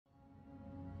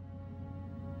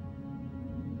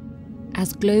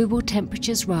As global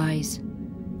temperatures rise,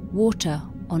 water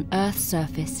on Earth's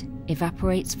surface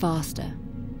evaporates faster,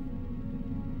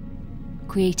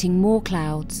 creating more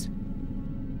clouds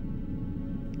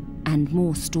and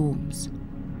more storms.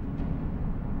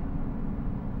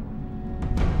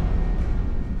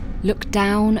 Look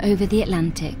down over the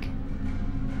Atlantic.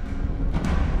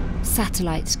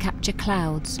 Satellites capture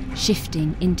clouds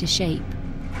shifting into shape.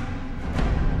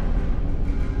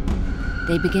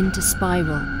 They begin to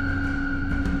spiral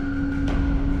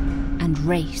and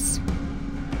race.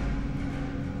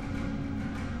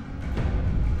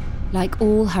 Like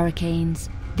all hurricanes,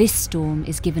 this storm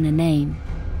is given a name: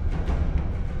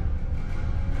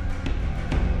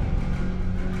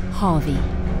 Harvey.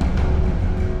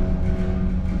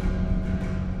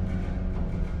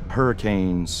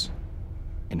 Hurricanes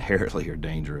inherently are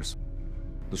dangerous.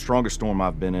 The strongest storm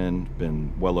I've been in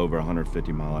been well over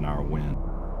 150-mile-an-hour wind.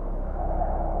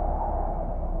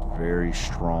 Very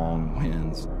strong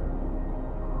winds.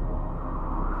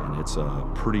 And it's a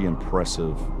pretty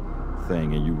impressive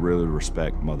thing, and you really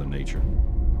respect Mother Nature.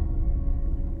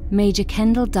 Major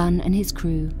Kendall Dunn and his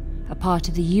crew are part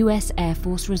of the U.S. Air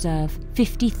Force Reserve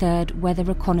 53rd Weather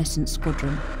Reconnaissance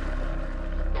Squadron.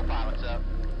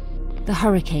 The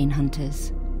Hurricane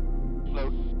Hunters.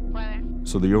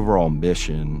 So the overall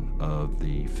mission of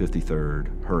the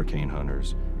 53rd Hurricane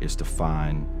Hunters is to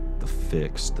find the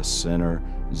fix, the center,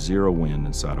 zero wind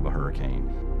inside of a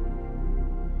hurricane.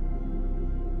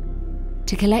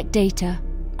 To collect data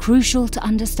crucial to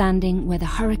understanding where the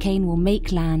hurricane will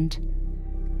make land,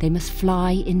 they must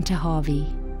fly into Harvey.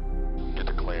 Get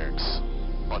the clearance.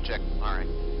 I'll check. All right.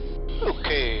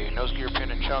 Okay, nose gear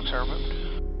pin and chocks are removed.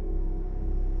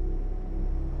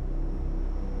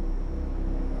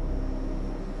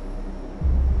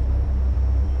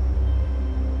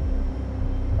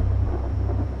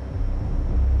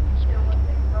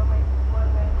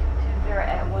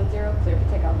 Clear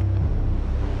for takeoff.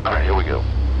 All right, here we go.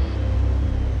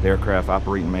 The aircraft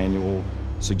operating manual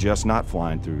suggests not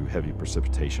flying through heavy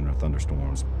precipitation or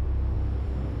thunderstorms,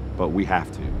 but we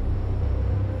have to.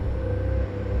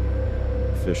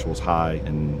 Officials high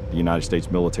in the United States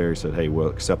military said, hey, we'll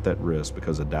accept that risk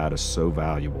because the data is so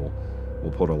valuable,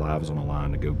 we'll put our lives on the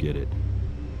line to go get it.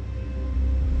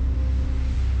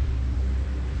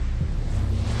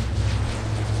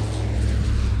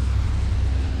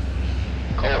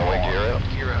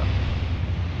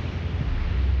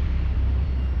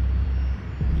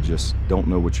 You just don't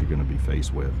know what you're going to be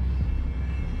faced with.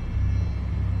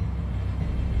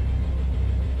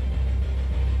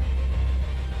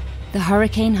 The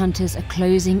Hurricane Hunters are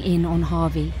closing in on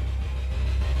Harvey.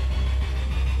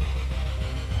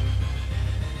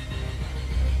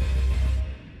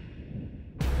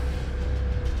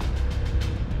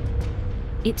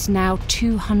 It's now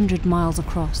 200 miles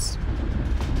across.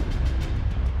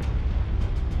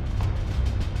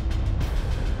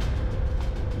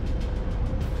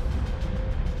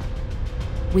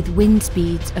 With wind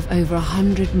speeds of over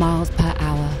 100 miles per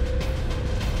hour.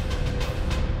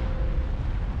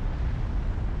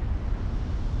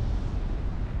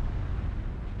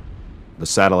 The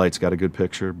satellite's got a good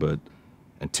picture, but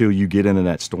until you get into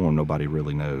that storm, nobody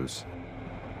really knows.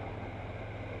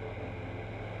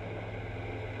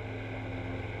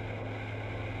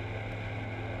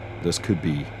 This could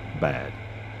be bad.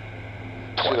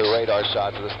 See the radar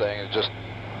shots of this thing, it just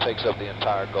takes up the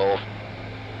entire Gulf.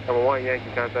 Number 1 Yankee,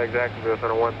 contact Jacksonville,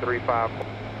 Center 135.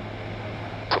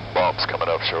 Some bumps coming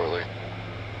up shortly.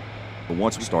 But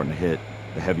once we're starting to hit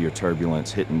the heavier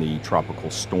turbulence, hitting the tropical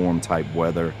storm type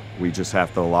weather, we just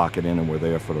have to lock it in and we're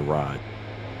there for the ride.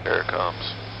 Here it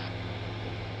comes.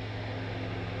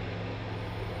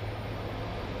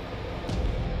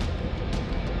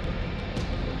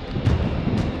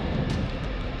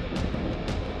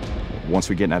 Once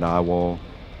we get in that eye wall,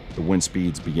 the wind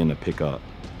speeds begin to pick up.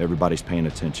 Everybody's paying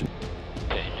attention.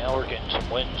 Okay, now we're getting some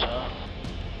winds, huh?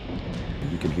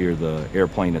 You can hear the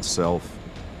airplane itself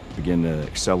begin to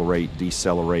accelerate,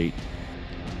 decelerate.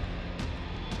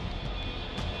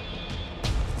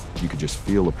 You could just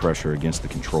feel the pressure against the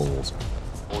controls.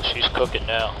 Well, she's cooking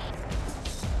now.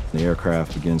 The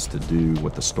aircraft begins to do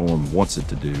what the storm wants it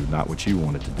to do, not what you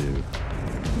want it to do.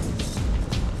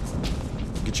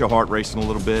 Get your heart racing a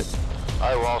little bit.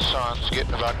 Eye wall sun's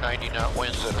getting about 90 knot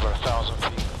winds at about 1,000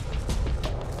 feet.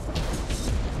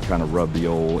 Kind of rub the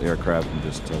old aircraft and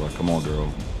just tell her, come on,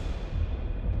 girl.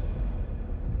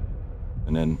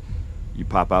 And then you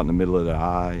pop out in the middle of the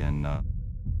eye, and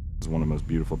it's one of the most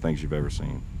beautiful things you've ever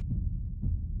seen.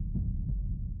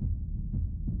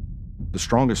 The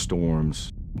strongest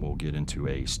storms will get into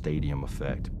a stadium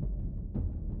effect.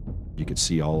 You could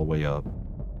see all the way up.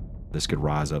 This could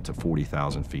rise up to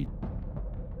 40,000 feet.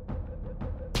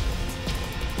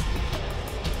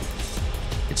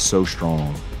 It's so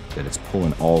strong that it's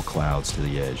pulling all clouds to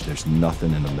the edge. There's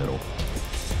nothing in the middle.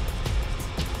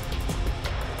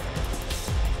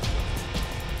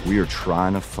 We are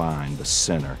trying to find the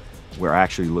center. We're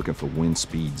actually looking for wind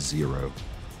speed 0.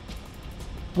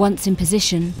 Once in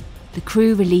position, the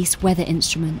crew release weather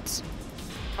instruments.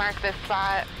 Mark this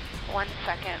spot. 1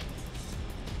 second.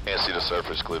 Can't see the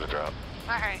surface, clear to drop.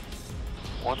 Alright.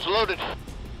 One's loaded.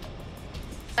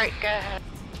 Alright, go ahead.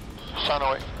 Sign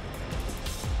away.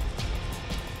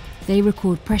 They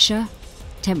record pressure,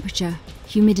 temperature,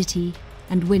 humidity,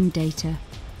 and wind data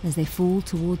as they fall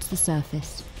towards the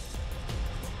surface.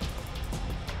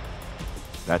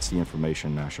 That's the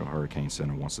information National Hurricane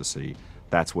Center wants to see.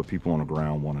 That's what people on the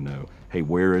ground want to know. Hey,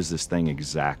 where is this thing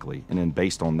exactly? And then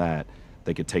based on that,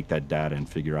 they could take that data and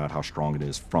figure out how strong it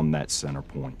is from that center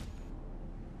point.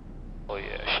 Oh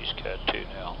yeah, she's cat 2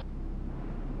 now.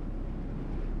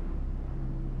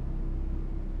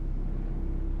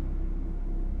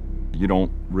 You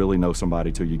don't really know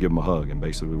somebody till you give them a hug, and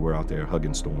basically we're out there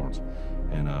hugging storms.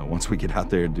 And once we get out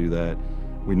there and do that,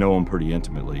 we know them pretty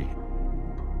intimately.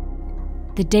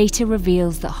 The data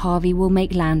reveals that Harvey will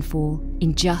make landfall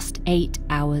in just 8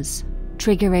 hours,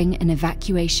 triggering an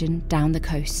evacuation down the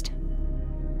coast.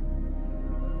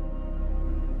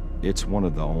 It's one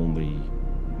of the only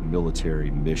military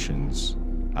missions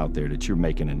out there that you're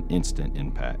making an instant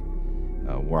impact.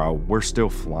 While we're still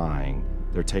flying,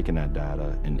 they're taking that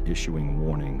data and issuing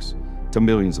warnings to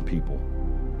millions of people.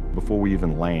 Before we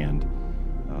even land,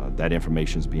 that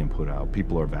information is being put out.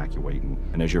 People are evacuating.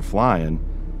 And as you're flying,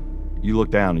 you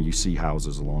look down and you see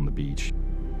houses along the beach.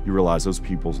 You realize those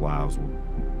people's lives will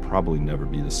probably never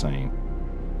be the same.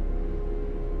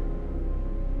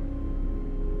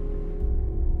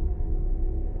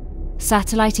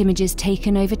 Satellite images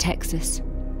taken over Texas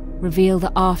reveal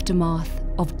the aftermath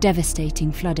of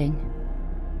devastating flooding,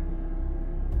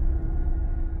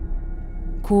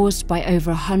 caused by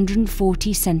over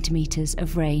 140 centimeters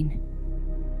of rain.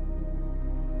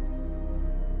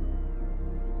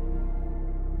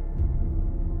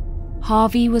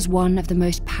 Harvey was one of the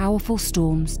most powerful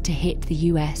storms to hit the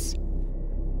US,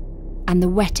 and the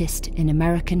wettest in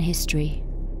American history.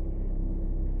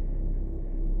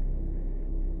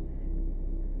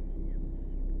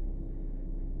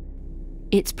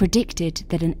 It's predicted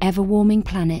that an ever-warming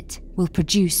planet will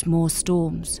produce more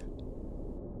storms.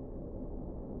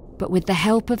 But with the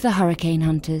help of the hurricane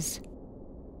hunters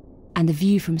and the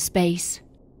view from space,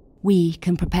 we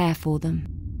can prepare for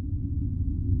them.